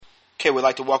Okay, we'd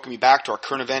like to welcome you back to our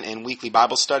current event and weekly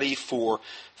Bible study for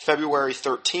February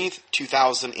 13th,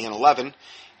 2011.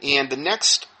 And the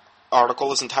next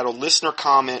article is entitled Listener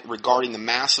Comment Regarding the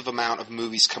Massive Amount of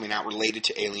Movies Coming Out Related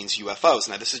to Aliens, UFOs.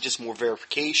 Now, this is just more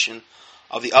verification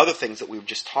of the other things that we've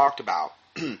just talked about.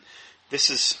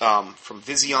 This is from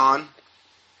Vision,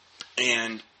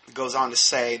 and it goes on to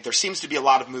say, there seems to be a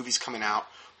lot of movies coming out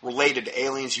related to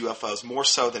aliens, UFOs, more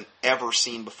so than ever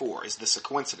seen before. Is this a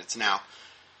coincidence? Now,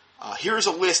 here's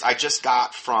a list I just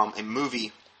got from a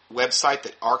movie website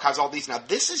that archives all these. Now,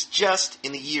 this is just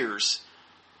in the years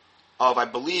of, I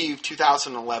believe,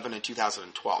 2011 and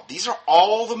 2012. These are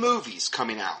all the movies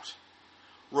coming out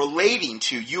relating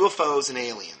to UFOs and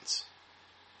aliens.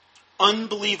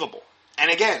 Unbelievable.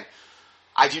 And again,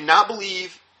 I do not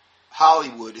believe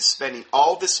Hollywood is spending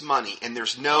all this money and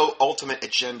there's no ultimate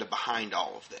agenda behind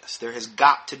all of this. There has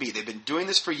got to be. They've been doing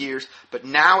this for years, but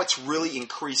now it's really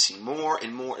increasing more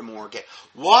and more and more again.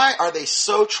 Why are they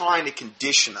so trying to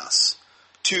condition us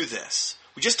to this?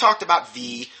 We just talked about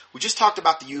V. We just talked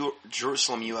about the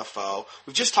Jerusalem UFO.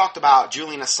 We've just talked about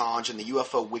Julian Assange and the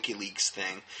UFO WikiLeaks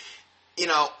thing. You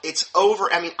know, it's over.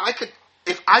 I mean,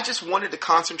 if I just wanted to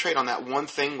concentrate on that one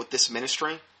thing with this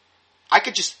ministry, I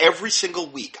could just, every single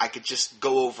week, I could just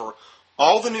go over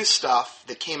all the new stuff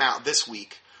that came out this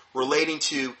week relating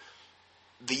to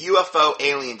the UFO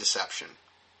alien deception.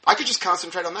 I could just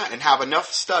concentrate on that and have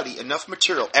enough study, enough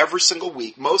material every single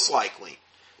week, most likely,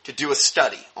 to do a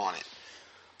study on it.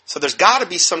 So there's got to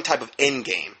be some type of end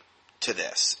game to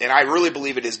this. And I really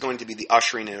believe it is going to be the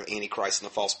ushering in of Antichrist and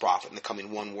the false prophet and the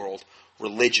coming one world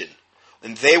religion.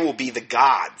 And they will be the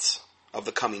gods of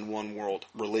the coming one world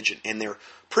religion. And they're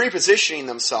pre-positioning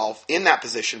themselves in that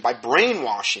position by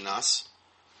brainwashing us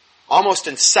almost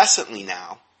incessantly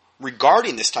now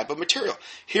regarding this type of material.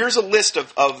 Here's a list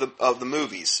of the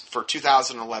movies for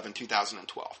 2011,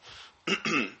 2012.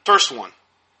 First one,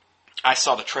 I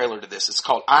saw the trailer to this. It's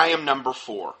called I Am Number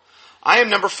 4. I Am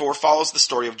Number 4 follows the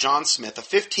story of John Smith, a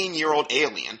 15-year-old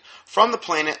alien from the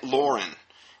planet Loran,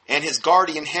 and his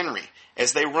guardian Henry,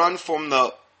 as they run from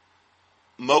the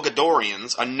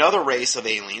Mogadorians, another race of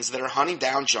aliens that are hunting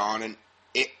down John and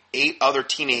 8 other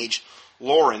teenage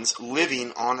Lorans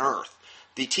living on Earth.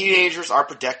 The teenagers are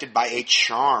protected by a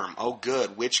charm, oh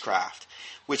good, witchcraft,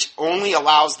 which only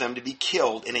allows them to be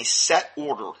killed in a set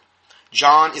order.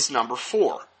 John is number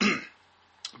 4.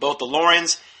 Both the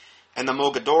Lorans and the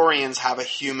Mogadorians have a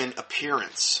human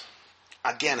appearance.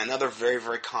 Again, another very,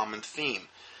 very common theme,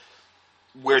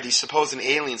 where these supposed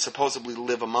aliens supposedly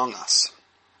live among us,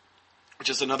 which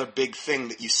is another big thing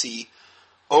that you see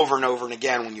over and over and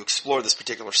again when you explore this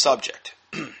particular subject.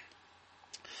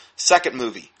 Second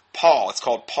movie, Paul. It's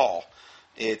called Paul.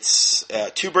 It's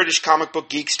 2 British comic book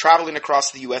geeks traveling across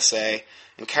the USA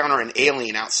encounter an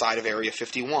alien outside of Area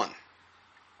 51.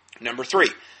 Number 3,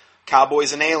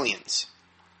 Cowboys and Aliens.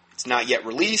 It's not yet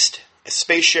released. A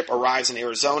spaceship arrives in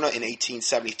Arizona in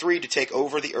 1873 to take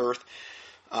over the Earth,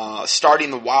 starting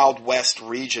the Wild West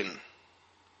region.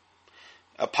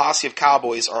 A posse of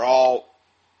cowboys are all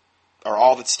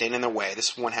that stand in their way.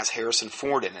 This one has Harrison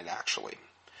Ford in it, actually.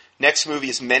 Next movie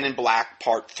is Men in Black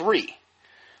Part 3,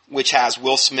 which has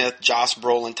Will Smith, Josh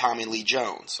Brolin, Tommy Lee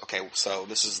Jones. Okay, so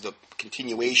this is the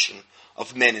continuation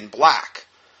of Men in Black.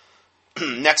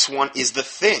 Next one is The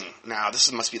Thing. Now,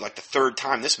 this must be like the 3rd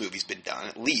time this movie's been done,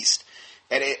 at least.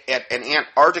 At an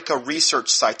Antarctica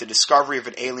research site, the discovery of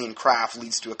an alien craft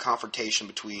leads to a confrontation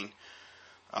between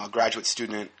graduate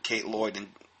student Kate Lloyd and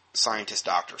scientist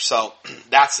doctor. So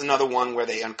that's another one where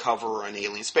they uncover an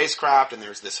alien spacecraft and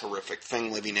there's this horrific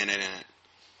thing living in it and it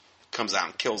comes out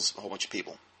and kills a whole bunch of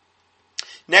people.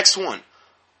 Next one,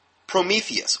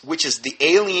 Prometheus, which is the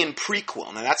Alien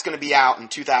prequel. Now that's going to be out in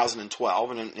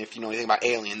 2012, and if you know anything about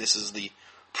Alien, this is the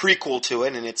prequel to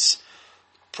it, and it's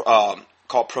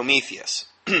called Prometheus.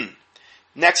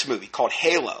 Next movie, called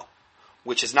Halo,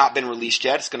 which has not been released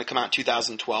yet. It's going to come out in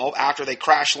 2012. After they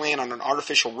crash land on an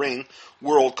artificial ring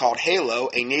world called Halo,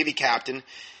 a Navy captain,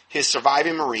 his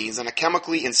surviving Marines, and a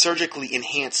chemically and surgically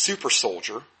enhanced super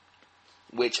soldier,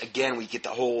 which, again, we get the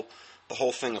whole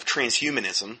thing of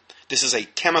transhumanism. This is a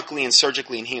chemically and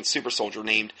surgically enhanced super soldier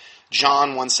named John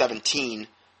 117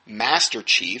 Master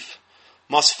Chief,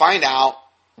 must find out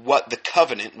what the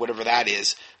Covenant, whatever that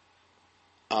is,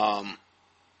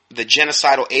 the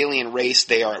genocidal alien race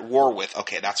they are at war with,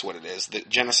 okay, that's what it is, the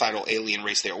genocidal alien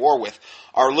race they are at war with,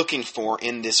 are looking for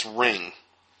in this ring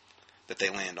that they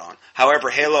land on. However,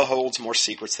 Halo holds more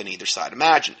secrets than either side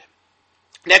imagined.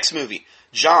 Next movie,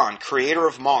 John, Creator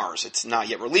of Mars. It's not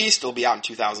yet released. It'll be out in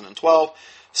 2012.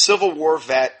 Civil War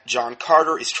vet John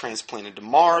Carter is transplanted to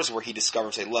Mars, where he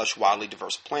discovers a lush, wildly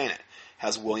diverse planet.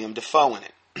 Has William Dafoe in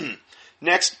it.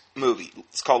 Next movie,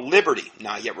 it's called Liberty,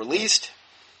 not yet released.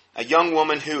 A young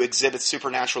woman who exhibits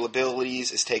supernatural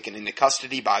abilities is taken into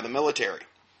custody by the military.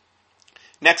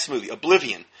 Next movie,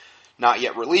 Oblivion, not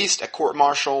yet released. A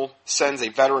court-martial sends a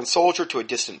veteran soldier to a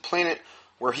distant planet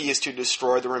where he is to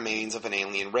destroy the remains of an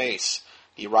alien race.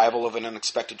 The arrival of an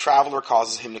unexpected traveler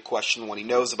causes him to question what he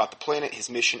knows about the planet, his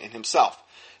mission, and himself.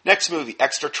 Next movie,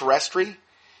 Extraterrestrial.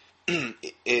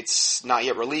 It's not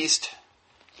yet released.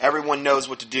 Everyone knows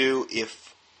what to do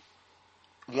if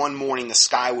one morning the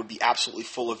sky would be absolutely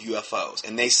full of UFOs.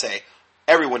 And they say,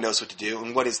 everyone knows what to do.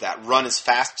 And what is that? Run as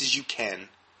fast as you can.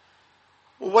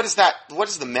 Well, what is that? What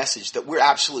is the message? That we're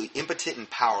absolutely impotent and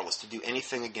powerless to do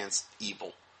anything against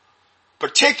evil.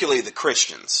 Particularly the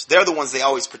Christians. They're the ones they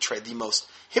always portray, the most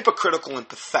hypocritical and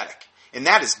pathetic. And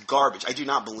that is garbage. I do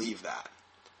not believe that.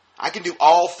 I can do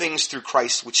all things through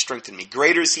Christ which strengthen me.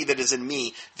 Greater is he that is in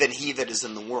me than he that is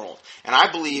in the world. And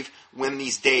I believe when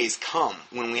these days come,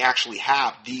 when we actually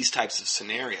have these types of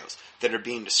scenarios that are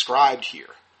being described here,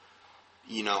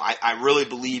 I really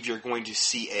believe you're going to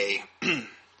see a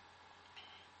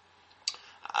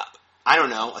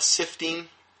sifting.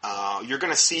 You're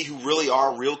going to see who really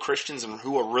are real Christians and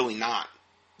who are really not.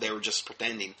 They were just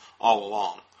pretending all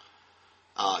along.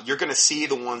 You're going to see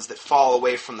the ones that fall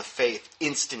away from the faith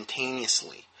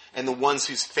instantaneously, and the ones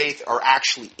whose faith are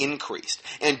actually increased,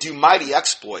 and do mighty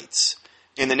exploits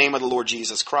in the name of the Lord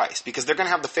Jesus Christ, because they're going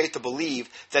to have the faith to believe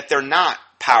that they're not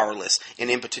powerless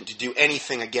and impotent to do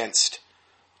anything against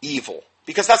evil.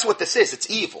 Because that's what this is. It's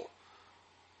evil.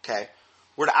 Okay?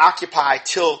 We're to occupy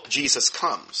till Jesus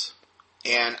comes.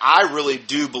 And I really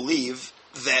do believe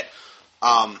that,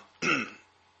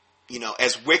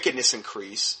 as wickedness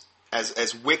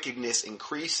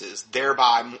increases,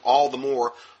 thereby all the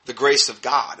more the grace of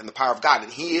God and the power of God.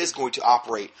 And he is going to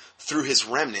operate through his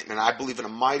remnant, and I believe in a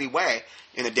mighty way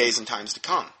in the days and times to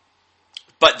come.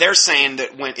 But they're saying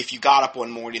that if you got up one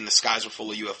morning and the skies were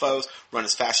full of UFOs, run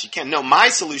as fast as you can. No, my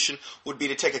solution would be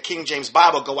to take a King James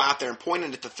Bible, go out there and point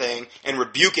it at the thing, and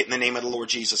rebuke it in the name of the Lord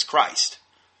Jesus Christ.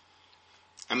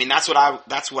 I mean, that's what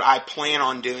I plan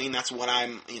on doing. That's what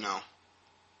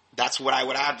that's what I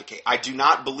would advocate. I do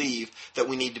not believe that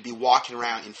we need to be walking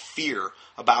around in fear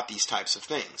about these types of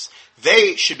things.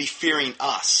 They should be fearing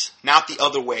us, not the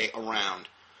other way around.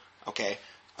 Okay?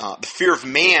 The fear of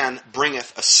man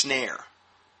bringeth a snare.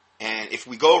 And if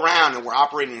we go around and we're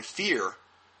operating in fear,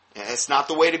 it's not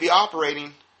the way to be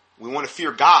operating. We want to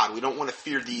fear God. We don't want to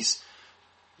fear these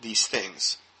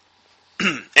things.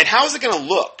 And how is it going to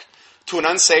look to an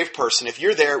unsaved person if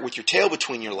you're there with your tail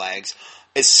between your legs,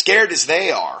 as scared as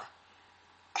they are,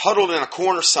 huddled in a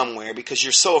corner somewhere because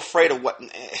you're so afraid of what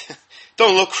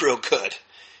don't look real good.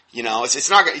 It's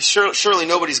not surely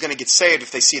nobody's going to get saved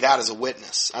if they see that as a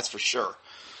witness. That's for sure.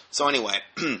 So anyway,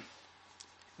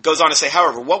 goes on to say,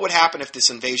 however, what would happen if this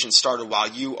invasion started while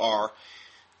you are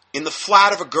in the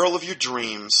flat of a girl of your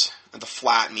dreams, the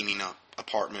flat meaning an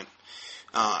apartment,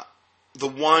 the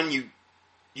one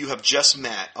you have just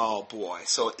met? Oh boy.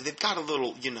 So they've got a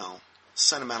little,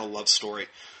 sentimental love story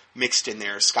mixed in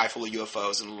there. A sky full of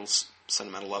UFOs and a little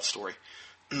sentimental love story.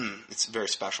 It's very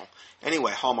special.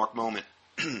 Anyway, Hallmark moment.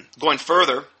 Going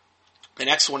further, the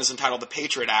next one is entitled The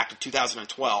Patriot Act of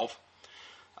 2012.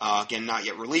 Again, not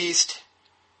yet released.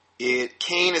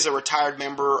 Kane is a retired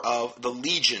member of the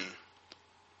Legion,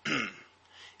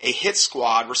 a hit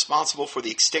squad responsible for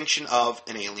the extinction of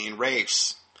an alien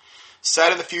race.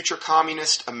 Set in the future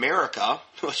communist America,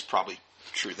 which is probably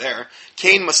true there,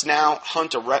 Kane must now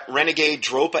hunt a renegade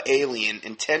Dropa alien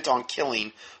intent on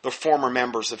killing the former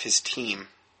members of his team.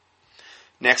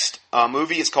 Next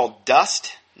movie is called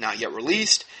Dust, not yet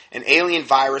released. An alien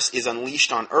virus is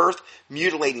unleashed on Earth,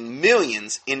 mutilating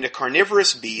millions into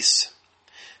carnivorous beasts.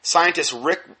 Scientist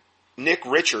Nick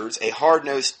Richards, a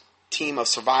hard-nosed team of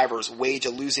survivors, wage a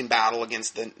losing battle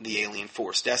against the alien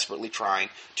force, desperately trying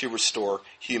to restore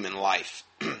human life.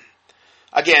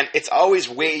 Again, it's always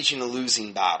waging a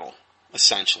losing battle,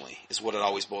 essentially, is what it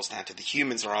always boils down to. The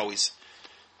humans are always,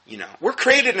 we're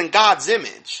created in God's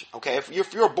image, okay?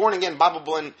 If you're a born-again,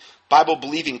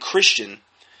 Bible-believing Christian,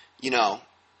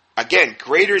 again,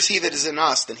 greater is he that is in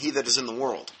us than he that is in the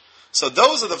world. So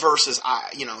those are the verses,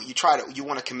 you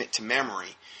want to commit to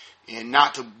memory and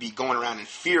not to be going around in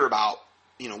fear about,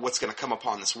 what's going to come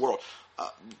upon this world.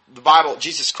 The Bible,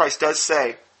 Jesus Christ does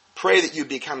say, pray that you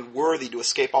be counted worthy to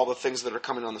escape all the things that are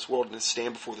coming on this world and to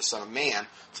stand before the Son of Man.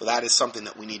 So that is something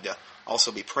that we need to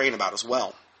also be praying about as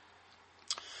well.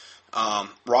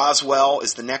 Roswell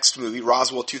is the next movie,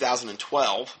 Roswell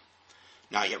 2012,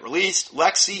 not yet released.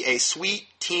 Lexi, a sweet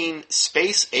teen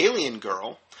space alien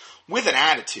girl with an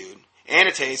attitude and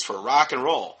a taste for rock and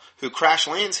roll, who crash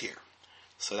lands here.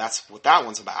 So that's what that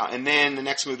one's about. And then the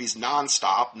next movie's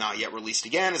Nonstop, not yet released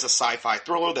again, is a sci-fi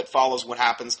thriller that follows what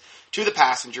happens to the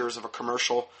passengers of a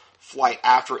commercial flight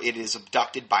after it is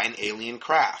abducted by an alien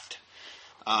craft.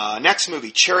 Next movie,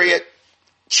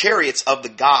 Chariots of the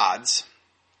Gods.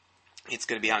 It's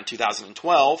going to be on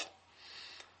 2012.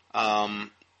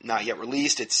 Not yet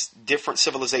released. It's different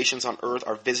civilizations on Earth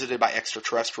are visited by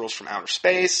extraterrestrials from outer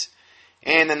space.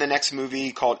 And then the next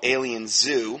movie, called Alien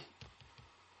Zoo,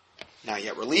 not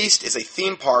yet released, is a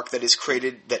theme park that is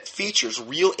created that features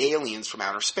real aliens from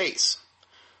outer space.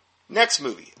 Next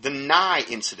movie, The Nye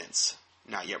Incidents.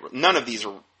 Not yet. None of these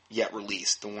are yet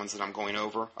released, the ones that I'm going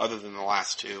over, other than the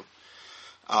last two.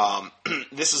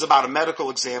 This is about a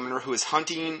medical examiner who is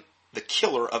hunting the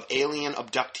killer of alien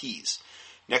abductees.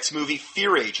 Next movie,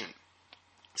 Fear Agent.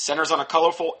 Centers on a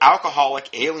colorful, alcoholic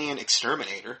alien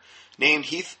exterminator named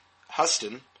Heath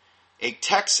Huston, a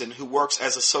Texan who works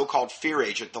as a so-called fear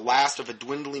agent, the last of a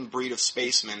dwindling breed of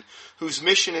spacemen whose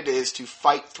mission it is to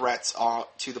fight threats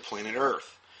to the planet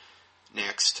Earth.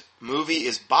 Next movie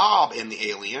is Bob and the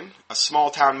Alien. A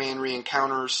small-town man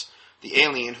re-encounters the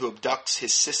alien who abducts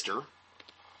his sister.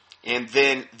 And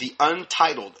then the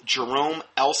untitled Jerome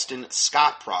Elston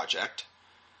Scott Project.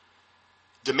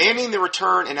 Demanding the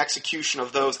return and execution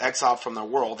of those exiled from their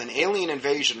world, an alien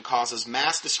invasion causes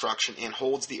mass destruction and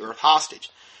holds the Earth hostage.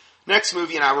 Next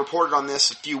movie, and I reported on this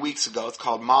a few weeks ago, it's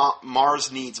called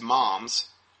Mars Needs Moms.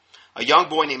 A young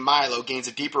boy named Milo gains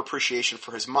a deeper appreciation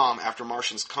for his mom after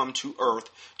Martians come to Earth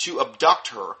to abduct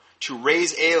her, to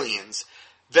raise aliens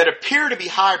that appear to be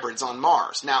hybrids on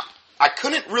Mars. Now, I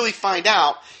couldn't really find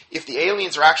out if the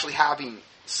aliens are actually having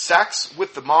sex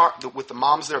with the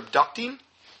moms they're abducting.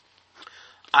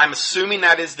 I'm assuming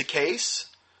that is the case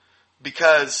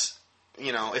because,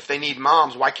 you know, if they need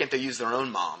moms, why can't they use their own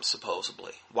moms,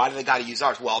 supposedly? Why do they got to use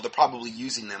ours? Well, they're probably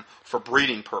using them for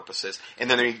breeding purposes, and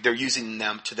then they're using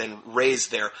them to then raise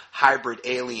their hybrid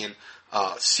alien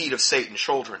seed of Satan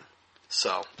children.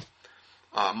 So,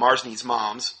 Mars Needs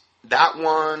Moms. That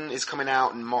one is coming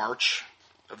out in March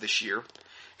of this year.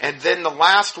 And then the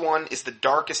last one is The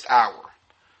Darkest Hour,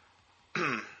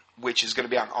 which is going to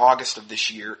be on August of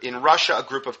this year. In Russia, a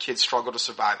group of kids struggle to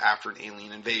survive after an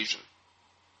alien invasion.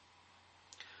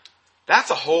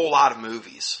 That's a whole lot of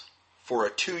movies for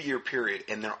a 2-year period,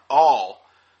 and they're all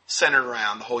centered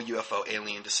around the whole UFO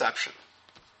alien deception.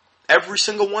 Every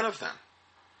single one of them.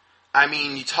 I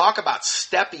mean, you talk about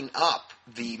stepping up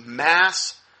the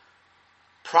mass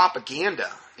propaganda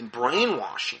and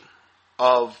brainwashing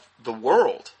of the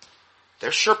world.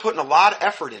 They're sure putting a lot of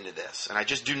effort into this, and I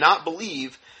just do not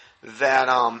believe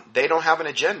that they don't have an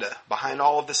agenda behind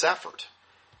all of this effort.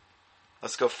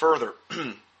 Let's go further.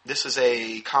 This is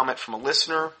a comment from a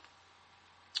listener.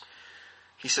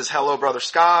 He says, "Hello, Brother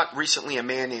Scott. Recently, a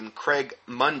man named Craig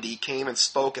Mundy came and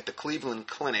spoke at the Cleveland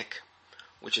Clinic,"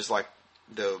 which is like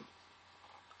the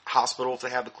hospital to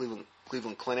have the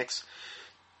Cleveland Clinics.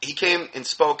 He came and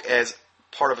spoke as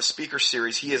part of a speaker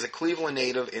series. He is a Cleveland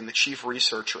native and the chief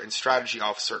researcher and strategy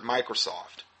officer at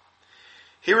Microsoft.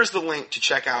 Here is the link to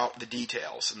check out the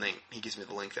details, and he gives me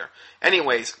the link there.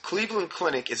 Anyways, Cleveland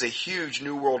Clinic is a huge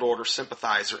New World Order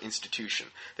sympathizer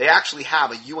institution. They actually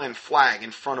have a UN flag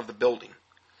in front of the building.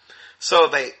 So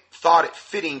they thought it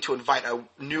fitting to invite a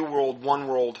New World, One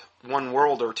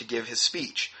Worlder to give his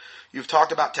speech. You've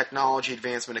talked about technology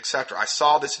advancement, etc. I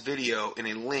saw this video in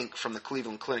a link from the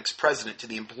Cleveland Clinic's president to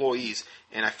the employees,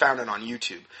 and I found it on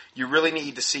YouTube. You really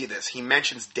need to see this. He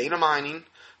mentions data mining,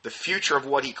 the future of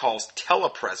what he calls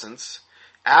telepresence,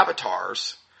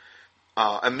 avatars,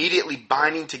 immediately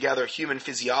binding together human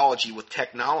physiology with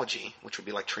technology, which would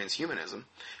be like transhumanism,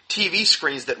 TV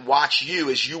screens that watch you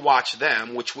as you watch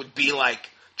them, which would be like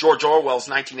George Orwell's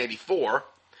 1984,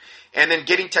 and then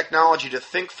getting technology to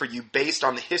think for you based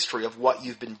on the history of what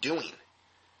you've been doing.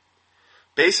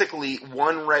 Basically,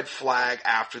 one red flag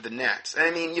after the next. And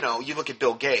I mean, you know, you look at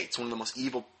Bill Gates, one of the most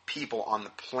evil people on the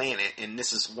planet, and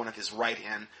this is one of his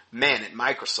right-hand men at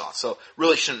Microsoft. So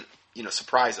really shouldn't,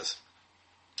 surprise us.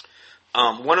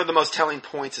 One of the most telling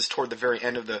points is toward the very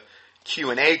end of the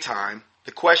Q&A time.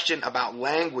 The question about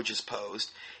language is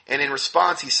posed, and in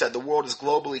response he said the world is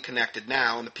globally connected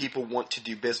now, and the people want to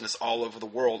do business all over the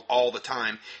world all the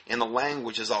time, and the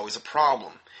language is always a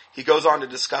problem. He goes on to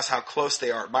discuss how close they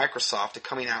are at Microsoft to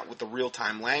coming out with the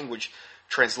real-time language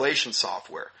translation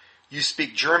software. You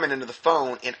speak German into the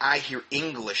phone, and I hear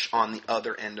English on the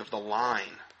other end of the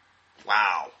line.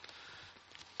 Wow.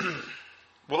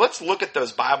 Well, let's look at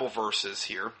those Bible verses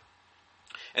here.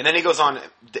 And then he goes on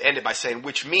to end it by saying,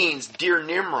 which means, dear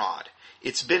Nimrod,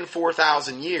 it's been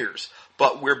 4,000 years,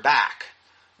 but we're back.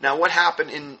 Now, what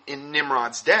happened in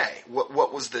Nimrod's day?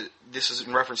 What was this is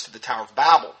in reference to the Tower of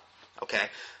Babel. Okay.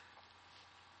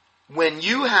 When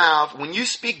you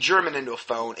speak German into a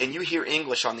phone and you hear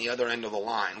English on the other end of the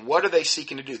line, what are they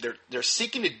seeking to do? They're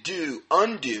seeking to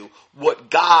undo what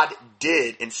God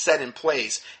did and set in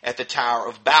place at the Tower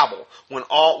of Babel.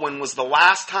 When was the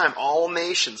last time all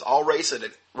nations, all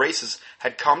races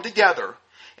had come together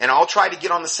and all tried to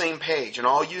get on the same page and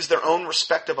all use their own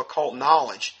respective occult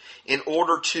knowledge in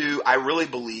order to, I really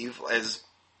believe,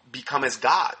 become as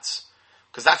gods.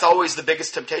 Because that's always the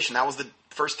biggest temptation. That was the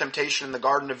first temptation in the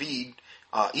Garden of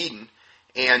Eden.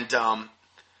 And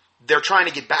they're trying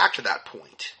to get back to that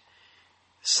point.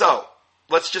 So,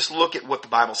 let's just look at what the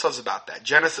Bible says about that.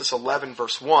 Genesis 11,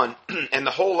 verse 1, and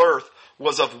the whole earth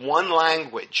was of one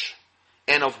language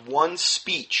and of one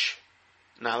speech.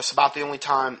 Now, this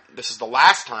is the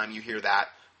last time you hear that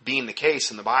being the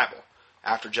case in the Bible.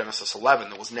 After Genesis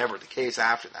 11, that was never the case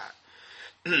after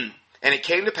that. And it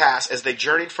came to pass, as they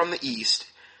journeyed from the east,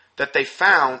 that they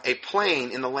found a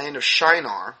plain in the land of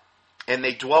Shinar, and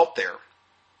they dwelt there.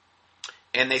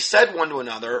 And they said one to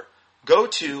another, Go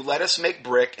to, let us make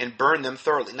brick and burn them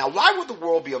thoroughly. Now, why would the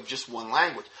world be of just one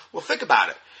language? Well, think about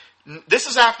it. This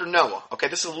is after Noah. Okay,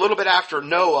 this is a little bit after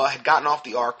Noah had gotten off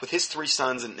the ark with his 3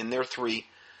 sons and their 3,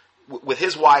 with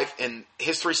his wife and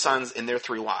his 3 sons and their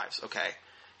 3 wives. Okay,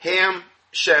 Ham,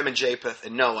 Shem, and Japheth,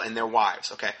 and Noah and their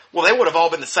wives. Okay, well, they would have all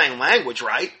been the same language,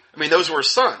 right? I mean, those were his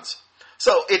sons.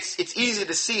 So it's easy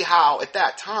to see how at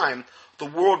that time the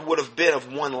world would have been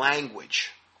of one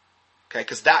language. Okay,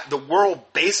 because the world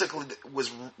basically was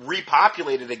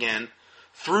repopulated again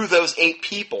through those 8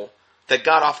 people that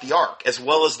got off the ark, as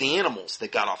well as the animals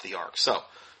that got off the ark. So,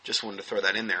 just wanted to throw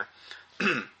that in there.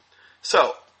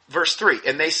 So, verse 3,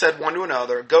 and they said one to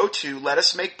another, Go to, let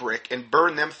us make brick and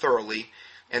burn them thoroughly.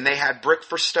 And they had brick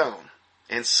for stone,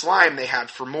 and slime they had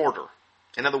for mortar.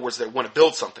 In other words, they want to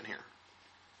build something here.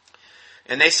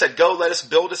 And they said, Go, let us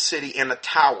build a city and a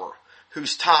tower,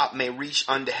 whose top may reach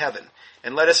unto heaven.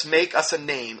 And let us make us a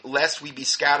name, lest we be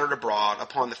scattered abroad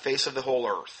upon the face of the whole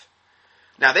earth.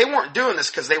 Now, they weren't doing this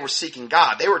because they were seeking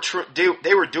God. They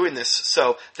were doing this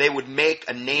so they would make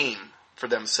a name for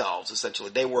themselves, essentially.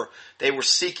 They were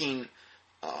seeking,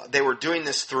 they were doing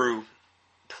this through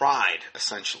pride,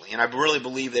 essentially. And I really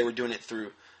believe they were doing it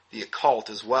through the occult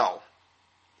as well,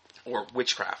 or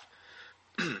witchcraft.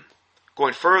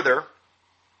 Going further,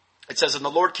 it says, And the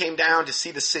Lord came down to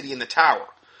see the city and the tower,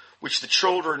 which the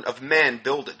children of men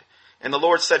builded. And the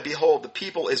Lord said, Behold, the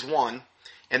people is one,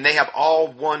 and they have all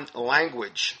one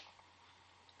language.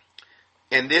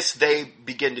 And this they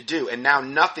begin to do. And now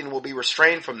nothing will be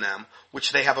restrained from them,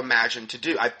 which they have imagined to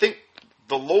do. I think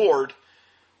the Lord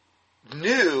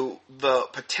knew the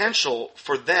potential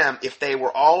for them if they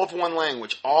were all of one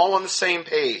language, all on the same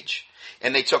page,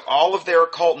 and they took all of their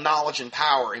occult knowledge and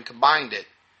power and combined it.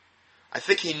 I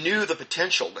think he knew the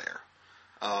potential there.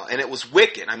 And it was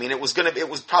wicked. I mean, it was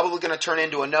probably going to turn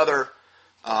into another,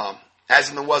 as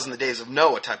in there was in the days of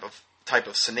Noah type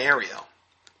of scenario,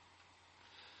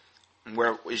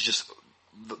 where it was just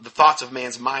the thoughts of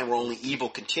man's mind were only evil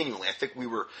continually. I think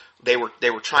they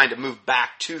were trying to move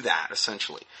back to that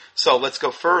essentially. So let's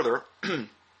go further.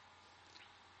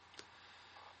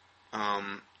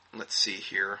 Let's see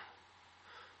here.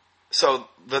 So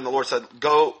then the Lord said,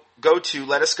 Go to,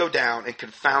 let us go down and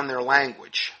confound their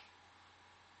language.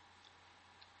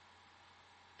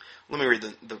 Let me read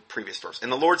the previous verse. And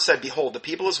the Lord said, Behold, the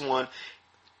people is one,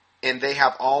 and they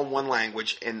have all one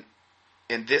language, and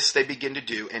this they begin to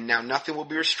do, and now nothing will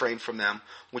be restrained from them,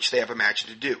 which they have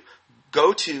imagined to do.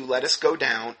 Go to, let us go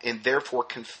down, and therefore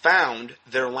confound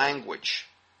their language,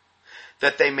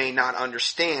 that they may not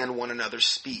understand one another's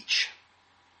speech.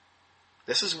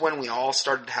 This is when we all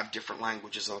started to have different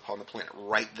languages upon the planet,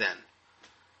 right then.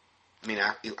 I mean,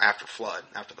 after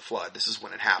the flood, this is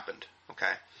when it happened,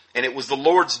 okay? And it was the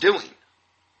Lord's doing.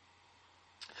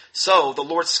 So the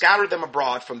Lord scattered them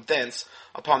abroad from thence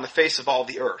upon the face of all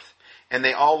the earth, and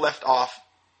they all left off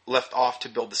to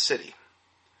build the city.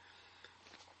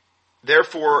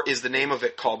 Therefore is the name of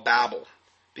it called Babel,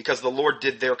 because the Lord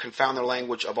did there confound their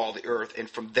language of all the earth, and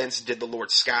from thence did the Lord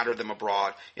scatter them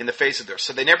abroad in the face of the earth.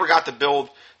 So they never got to build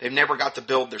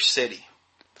their city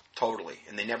totally,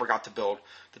 and they never got to build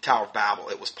the Tower of Babel.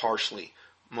 It was partially,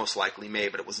 most likely,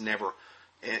 made, but it was never.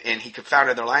 And he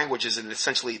confounded their languages, and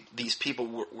essentially these people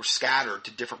were scattered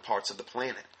to different parts of the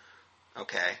planet.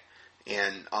 Okay,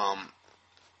 and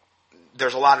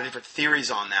there's a lot of different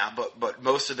theories on that, but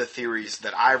most of the theories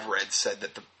that I've read said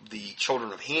that the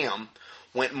children of Ham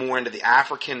went more into the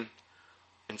African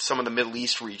and some of the Middle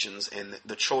East regions, and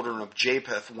the children of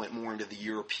Japheth went more into the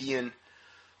European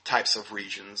types of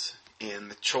regions, and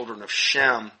the children of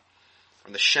Shem,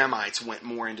 and the Shemites, went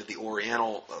more into the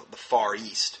Oriental, the Far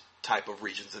East type of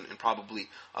regions, and probably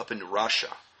up into Russia.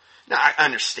 Now, I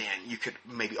understand you could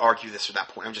maybe argue this or that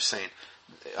point. I'm just saying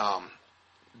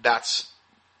that's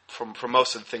from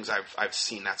most of the things I've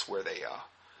seen. That's where they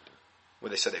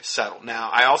said they've settled. Now,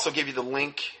 I also give you the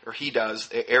link, or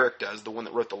Eric does, the one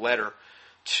that wrote the letter,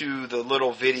 to the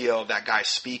little video of that guy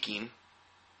speaking.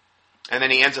 And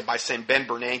then he ends up by saying Ben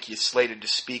Bernanke is slated to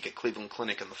speak at Cleveland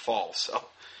Clinic in the fall. So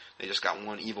they just got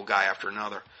one evil guy after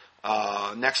another.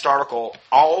 Next article,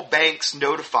 all banks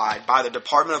notified by the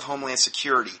Department of Homeland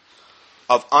Security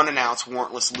of unannounced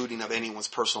warrantless looting of anyone's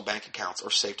personal bank accounts or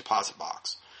safe deposit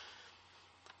box.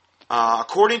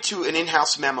 According to an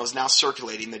in-house memo now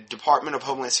circulating, the Department of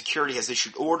Homeland Security has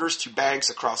issued orders to banks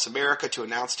across America to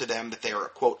announce to them that they are,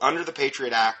 quote, under the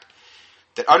Patriot Act,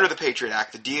 the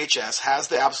DHS has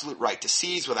the absolute right to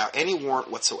seize without any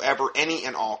warrant whatsoever any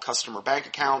and all customer bank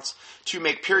accounts, to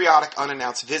make periodic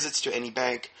unannounced visits to any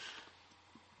bank,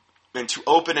 and to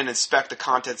open and inspect the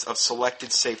contents of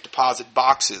selected safe deposit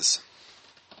boxes.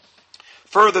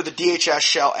 Further, the DHS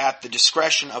shall, at the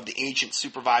discretion of the agent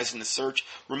supervising the search,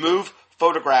 remove,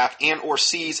 photograph, and or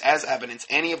seize as evidence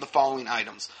any of the following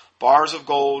items: bars of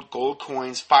gold, gold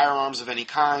coins, firearms of any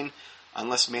kind,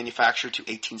 unless manufactured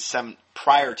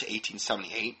prior to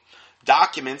 1878,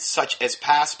 documents such as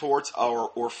passports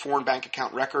or foreign bank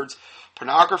account records,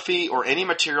 pornography, or any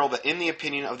material that, in the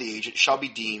opinion of the agent, shall be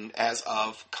deemed as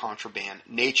of contraband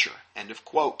nature. End of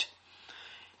quote.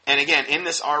 And again, in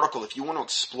this article, if you want to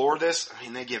explore this,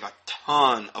 they give a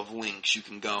ton of links. You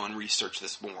can go and research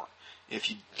this more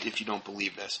if you don't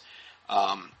believe this.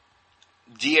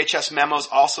 DHS memos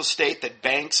also state that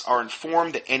banks are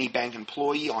informed that any bank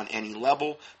employee on any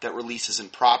level that releases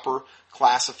improper,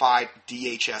 classified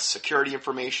DHS security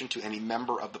information to any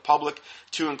member of the public,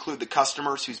 to include the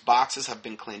customers whose boxes have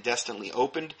been clandestinely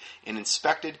opened and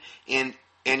inspected, and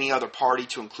any other party,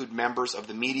 to include members of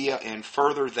the media, and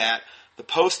further that the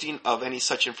posting of any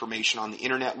such information on the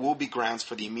Internet will be grounds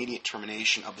for the immediate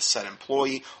termination of the said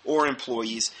employee or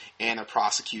employees and a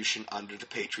prosecution under the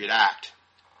Patriot Act.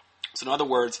 So in other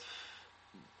words,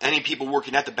 any people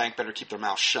working at the bank better keep their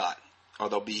mouth shut, or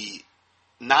they'll be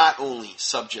not only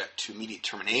subject to immediate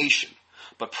termination,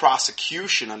 but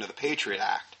prosecution under the Patriot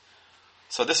Act.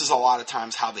 So this is a lot of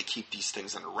times how they keep these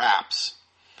things under wraps.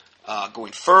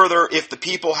 Going further, if the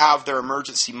people have their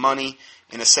emergency money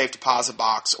in a safe deposit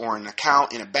box or an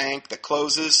account in a bank that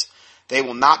closes, they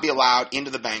will not be allowed into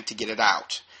the bank to get it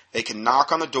out. They can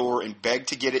knock on the door and beg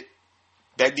to get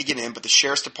in, but the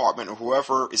sheriff's department or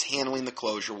whoever is handling the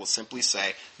closure will simply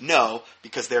say no,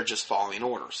 because they're just following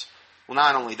orders. Well,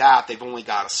 not only that, they've only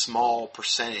got a small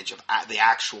percentage of the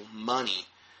actual money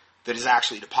that is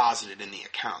actually deposited in the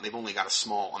account. They've only got a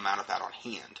small amount of that on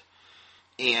hand.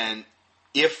 And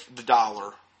if the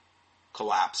dollar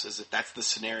collapses, if that's the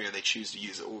scenario they choose to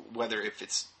use, whether if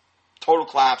it's total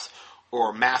collapse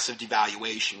or massive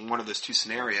devaluation, one of those two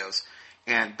scenarios,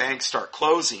 and banks start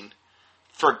closing,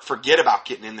 forget about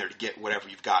getting in there to get whatever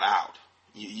you've got out.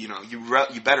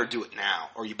 You better do it now,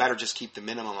 or you better just keep the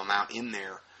minimum amount in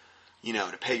there,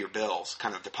 to pay your bills,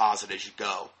 kind of deposit as you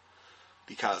go,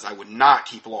 because I would not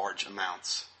keep large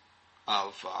amounts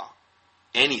of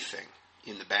anything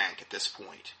in the bank at this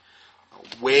point.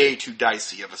 Way too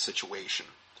dicey of a situation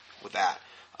with that.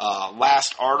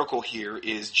 Last article here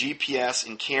is GPS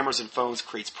in cameras and phones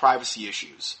creates privacy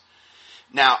issues.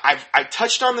 Now, I've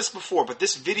touched on this before, but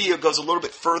this video goes a little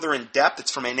bit further in depth.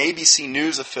 It's from an ABC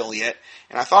News affiliate,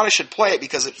 and I thought I should play it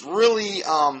because it really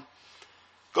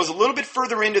goes a little bit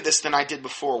further into this than I did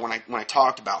before when I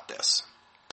talked about this.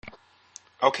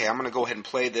 Okay, I'm going to go ahead and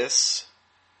play this.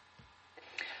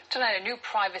 Tonight, a new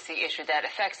privacy issue that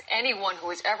affects anyone who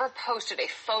has ever posted a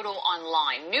photo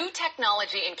online. New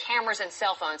technology in cameras and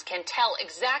cell phones can tell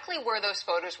exactly where those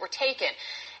photos were taken.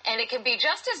 And it can be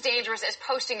just as dangerous as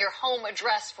posting your home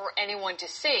address for anyone to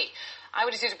see.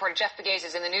 Eyewitness News reporter Jeff Begay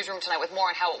is in the newsroom tonight with more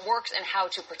on how it works and how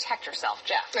to protect yourself.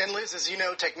 Jeff. And Liz, as you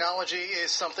know, technology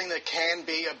is something that can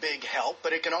be a big help,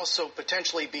 but it can also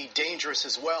potentially be dangerous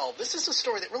as well. This is a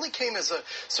story that really came as a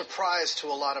surprise to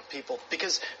a lot of people,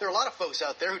 because there are a lot of folks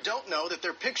out there who don't know that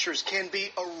their pictures can be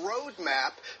a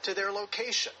roadmap to their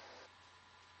location.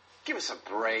 Give us a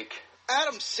break.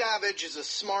 Adam Savage is a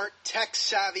smart,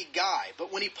 tech-savvy guy,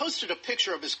 but when he posted a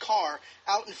picture of his car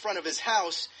out in front of his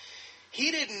house,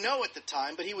 he didn't know at the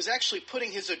time, but he was actually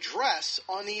putting his address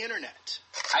on the Internet.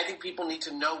 I think people need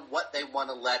to know what they want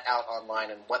to let out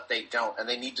online and what they don't, and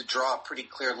they need to draw a pretty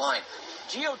clear line.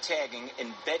 Geotagging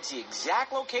embeds the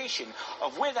exact location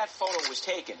of where that photo was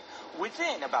taken,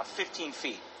 within about 15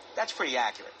 feet. That's pretty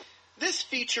accurate. This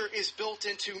feature is built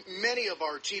into many of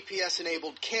our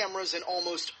GPS-enabled cameras and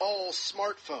almost all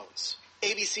smartphones.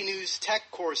 ABC News tech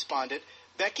correspondent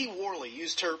Becky Worley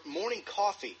used her morning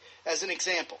coffee as an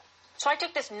example. So I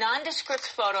took this nondescript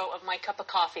photo of my cup of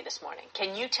coffee this morning.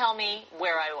 Can you tell me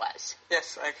where I was?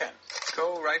 Yes, I can.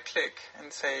 Go right-click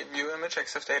and say View Image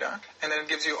EXIF Data, and then it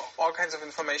gives you all kinds of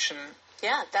information.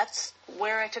 Yeah, that's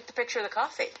where I took the picture of the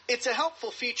coffee. It's a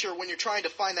helpful feature when you're trying to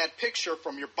find that picture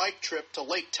from your bike trip to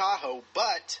Lake Tahoe,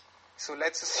 but... So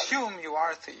let's assume you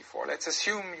are a thief, or let's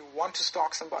assume you want to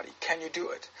stalk somebody. Can you do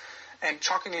it? And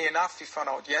shockingly enough, we found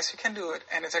out, yes, you can do it,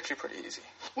 and it's actually pretty easy.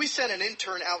 We sent an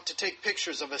intern out to take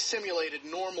pictures of a simulated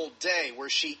normal day where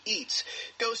she eats,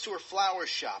 goes to her flower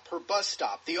shop, her bus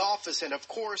stop, the office, and, of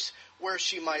course, where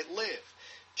she might live.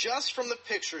 Just from the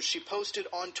pictures she posted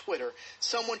on Twitter,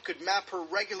 someone could map her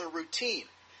regular routine,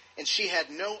 and she had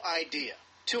no idea.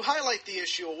 To highlight the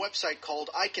issue, a website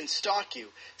called I Can Stalk You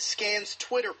scans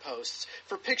Twitter posts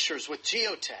for pictures with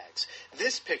geotags.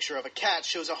 This picture of a cat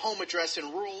shows a home address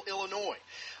in rural Illinois.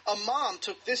 A mom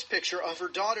took this picture of her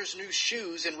daughter's new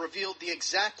shoes and revealed the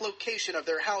exact location of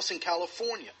their house in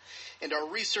California. And our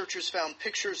researchers found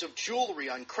pictures of jewelry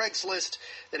on Craigslist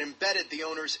that embedded the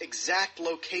owner's exact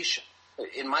location.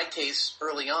 In my case,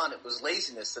 early on, it was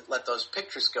laziness that let those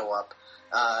pictures go up.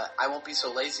 I won't be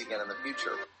so lazy again in the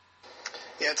future.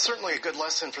 Yeah, it's certainly a good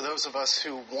lesson for those of us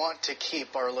who want to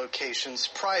keep our locations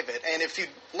private. And if you'd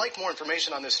like more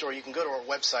information on this story, you can go to our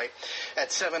website at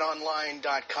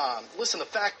 7online.com. Listen, the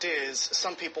fact is,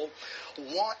 some people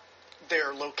want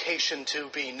their location to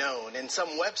be known, and some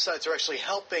websites are actually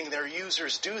helping their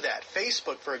users do that.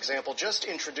 Facebook, for example, just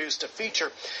introduced a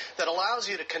feature that allows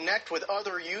you to connect with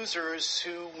other users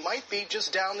who might be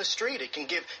just down the street. It can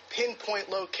give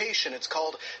pinpoint location. It's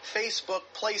called Facebook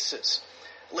Places.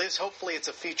 Liz, hopefully it's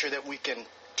a feature that we can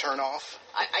turn off.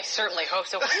 I certainly hope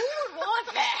so. Who would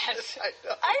want that?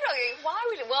 I know. Why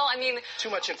would it? Well, I mean... Too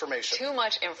much information. Too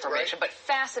much information, Right. but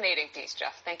fascinating piece,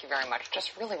 Jeff. Thank you very much.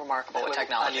 Just really remarkable what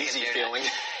technology Uneasy can do. feeling.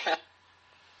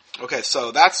 Okay,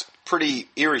 so that's pretty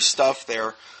eerie stuff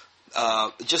there.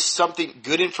 Just something,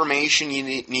 good information you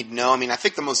need to know. I mean, I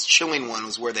think the most chilling one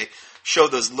was where they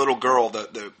showed this little girl,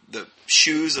 the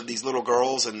shoes of these little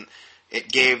girls, and it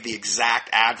gave the exact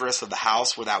address of the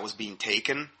house where that was being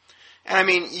taken. And I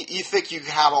mean, you think you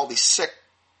have all these sick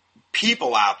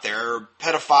people out there,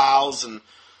 pedophiles and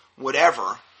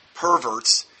whatever,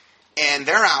 perverts, and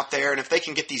they're out there, and if they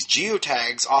can get these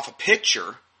geotags off a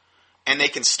picture, and they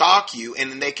can stalk you,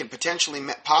 and then they can potentially,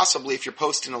 possibly, if you're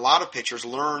posting a lot of pictures,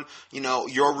 learn,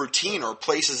 your routine or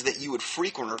places that you would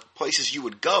frequent or places you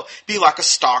would go. Be like a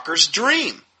stalker's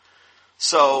dream.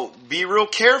 So be real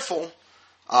careful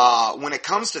when it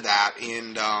comes to that,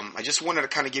 and I just wanted to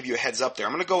kind of give you a heads up there.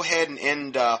 I'm going to go ahead and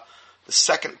end the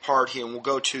second part here, and we'll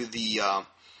go to the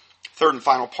third and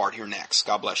final part here next.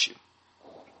 God bless you.